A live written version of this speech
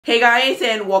Hey guys,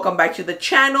 and welcome back to the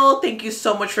channel. Thank you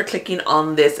so much for clicking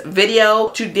on this video.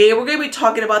 Today we're going to be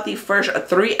talking about the first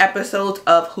 3 episodes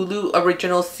of Hulu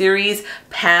original series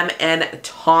Pam and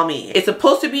Tommy. It's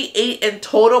supposed to be 8 in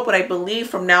total, but I believe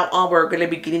from now on we're going to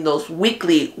be getting those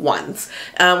weekly ones.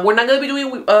 We're not going to be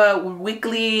doing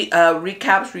weekly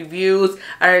recaps, reviews.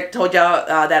 I told y'all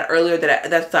that earlier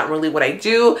that that's not really what I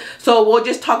do. So we'll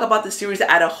just talk about the series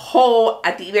as a whole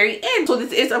at the very end. So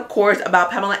this is of course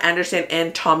about Pamela Anderson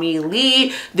and Tommy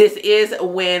Lee. This is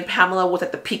when Pamela was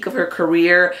at the peak of her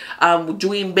career,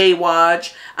 doing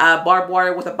Baywatch. Barbed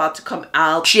Wire was about to come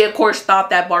out. She of course thought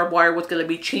that Barbed Wire was going to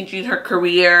be changing her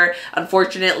career.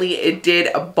 Unfortunately, it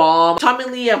did bomb. Tommy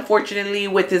Lee, unfortunately,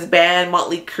 with his band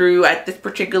Motley Crue at this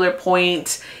particular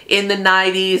point in the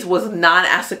 90s was not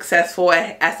as successful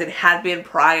as it had been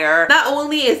prior. Not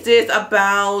only is this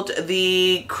about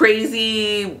the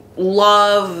crazy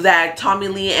love that Tommy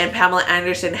Lee and Pamela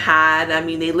Anderson had. I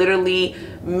mean, they literally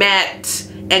met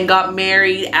and got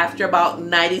married after about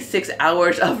 96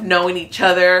 hours of knowing each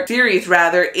other. The series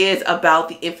rather is about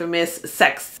the infamous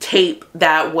sex tape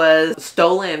that was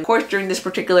stolen. Of course, during this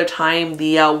particular time,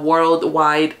 the World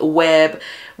Wide Web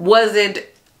wasn't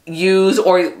used,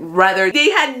 or rather they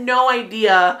had no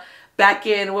idea back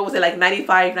in, what was it, like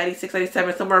 95, 96,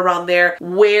 97, somewhere around there,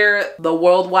 where the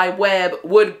World Wide Web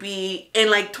would be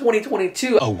in like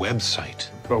 2022. A website.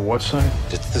 A what site?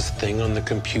 It's this thing on the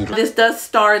computer. This does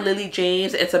star Lily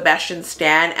James and Sebastian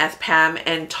Stan as Pam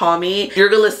and Tommy. You're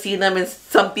gonna see them in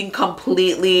something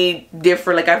completely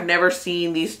different. Like, I've never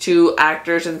seen these two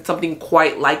actors in something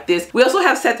quite like this. We also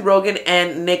have Seth Rogen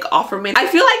and Nick Offerman. I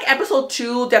feel like episode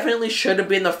 2 definitely should have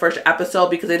been the first episode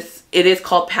because it is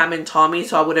called Pam and Tommy,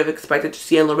 so I would have expected to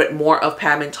see a little bit more of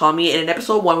Pam and Tommy. And in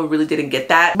episode 1 we really didn't get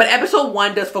that, but episode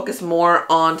 1 does focus more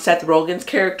on Seth Rogen's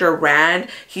character Rand.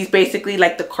 He's basically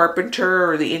like the carpenter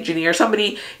or the engineer,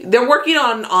 somebody. They're working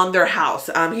on their house.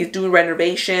 He's doing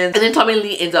renovations, and then Tommy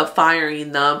Lee ends up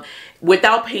firing them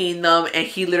without paying them, and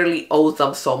he literally owes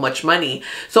them so much money.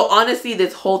 So honestly,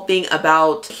 this whole thing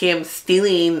about him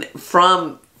stealing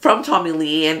from Tommy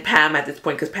Lee and Pam at this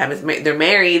point, because Pam is they're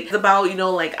married, it's about, you know,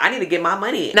 like, I need to get my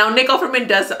money. Now Nick Offerman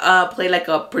does play like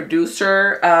a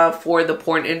producer for the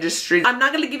porn industry. I'm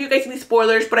not gonna give you guys any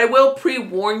spoilers, but I will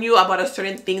pre-warn you about a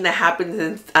certain thing that happens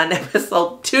in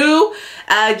episode 2,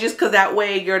 just because that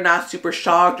way you're not super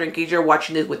shocked, or in case you're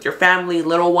watching this with your family,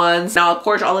 little ones. Now of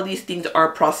course all of these things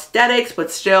are prosthetics,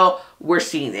 but still we're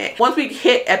seeing it. Once we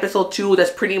hit episode 2, that's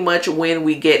pretty much when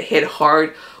we get hit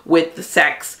hard with the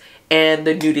sex and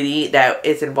the nudity that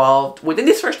is involved within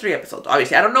these first 3 episodes.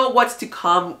 Obviously, I don't know what's to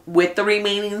come with the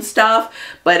remaining stuff,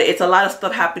 but it's a lot of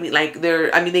stuff happening. Like,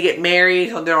 they get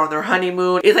married, so they're on their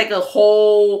honeymoon. It's like a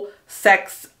whole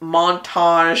sex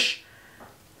montage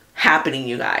happening,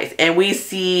 you guys. And we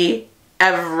see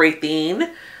everything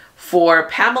for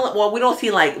Pamela. Well, we don't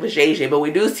see like vajayjay, but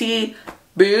we do see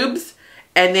boobs.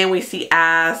 And then we see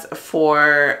ass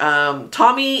for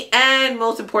Tommy, and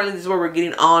most importantly, this is where we're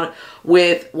getting on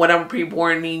with what I'm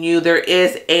pre-warning you. There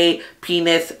is a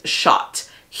penis shot.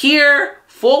 Here,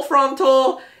 full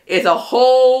frontal. It's a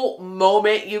whole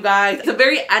moment, you guys. It's a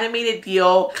very animated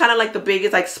deal. Kind of like the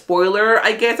biggest like spoiler,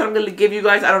 I guess, I'm going to give you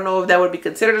guys. I don't know if that would be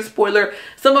considered a spoiler.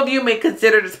 Some of you may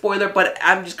consider it a spoiler, but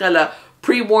I'm just going to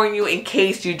pre-warn you in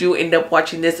case you do end up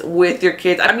watching this with your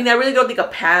kids. I mean, I really don't think a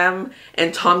Pam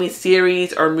and Tommy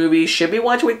series or movie should be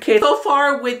watched with kids. So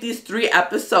far with these 3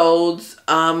 episodes,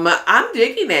 I'm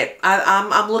digging it.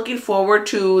 I'm looking forward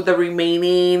to the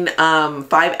remaining 5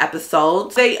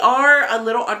 episodes. They are a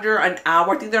little under an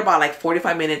hour. I think they're about like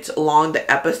 45 minutes long,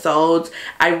 the episodes.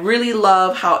 I really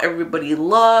love how everybody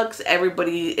looks.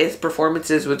 Everybody's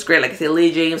performances was great. Like I said,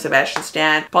 Lily James, Sebastian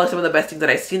Stan, probably some of the best things that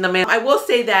I've seen them in. I will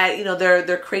say that, you know,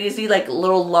 they're crazy, like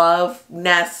little love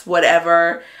nests,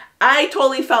 whatever. I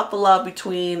totally felt the love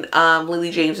between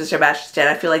Lily James and Sebastian Stan.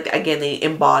 I feel like, again, they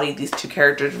embodied these 2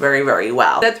 characters very, very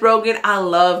well. Seth Rogen, I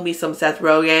love me some Seth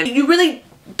Rogen. You really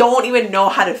don't even know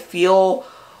how to feel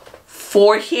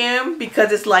for him,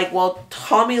 because it's like, well,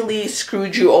 Tommy Lee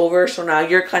screwed you over, so now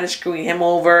you're kind of screwing him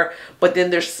over. But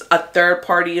then there's a third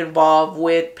party involved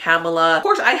with Pamela. Of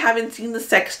course, I haven't seen the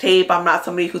sex tape. I'm not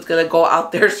somebody who's gonna go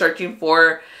out there searching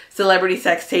for celebrity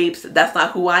sex tapes. That's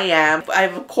not who I am.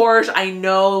 Of course, I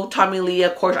know Tommy Lee.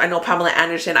 Of course, I know Pamela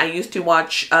Anderson. I used to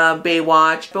watch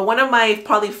Baywatch. But one of my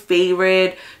probably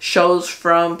favorite shows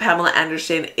from Pamela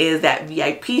Anderson is that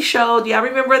VIP show. Do y'all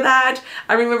remember that?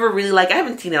 I remember really I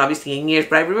haven't seen it obviously in years,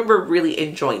 but I remember really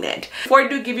enjoying it. Before I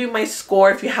do give you my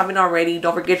score, if you haven't already,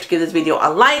 don't forget to give this video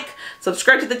a like.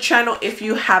 Subscribe to the channel if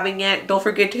you haven't yet. Don't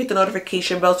forget to hit the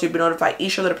notification bell so you'll be notified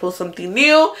each time that I post something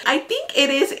new. I think it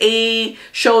is a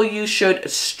show you should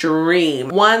stream.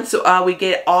 Once we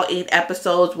get all 8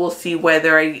 episodes, we'll see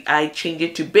whether I change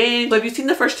it to binge. So if you've seen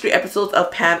the first 3 episodes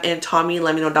of Pam and Tommy,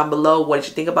 let me know down below, what did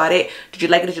you think about it? Did you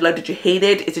like it? Did you love it? Did you hate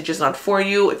it? Is it just not for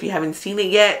you? If you haven't seen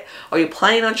it yet, or you're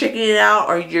planning on checking it out,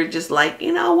 or you're just like,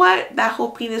 you know what, that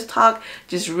whole penis talk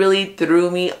just really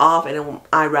threw me off and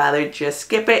I'd rather just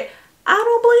skip it, I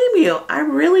don't blame you. I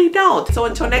really don't. So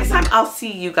until next time, I'll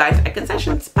see you guys at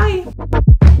concessions. Bye.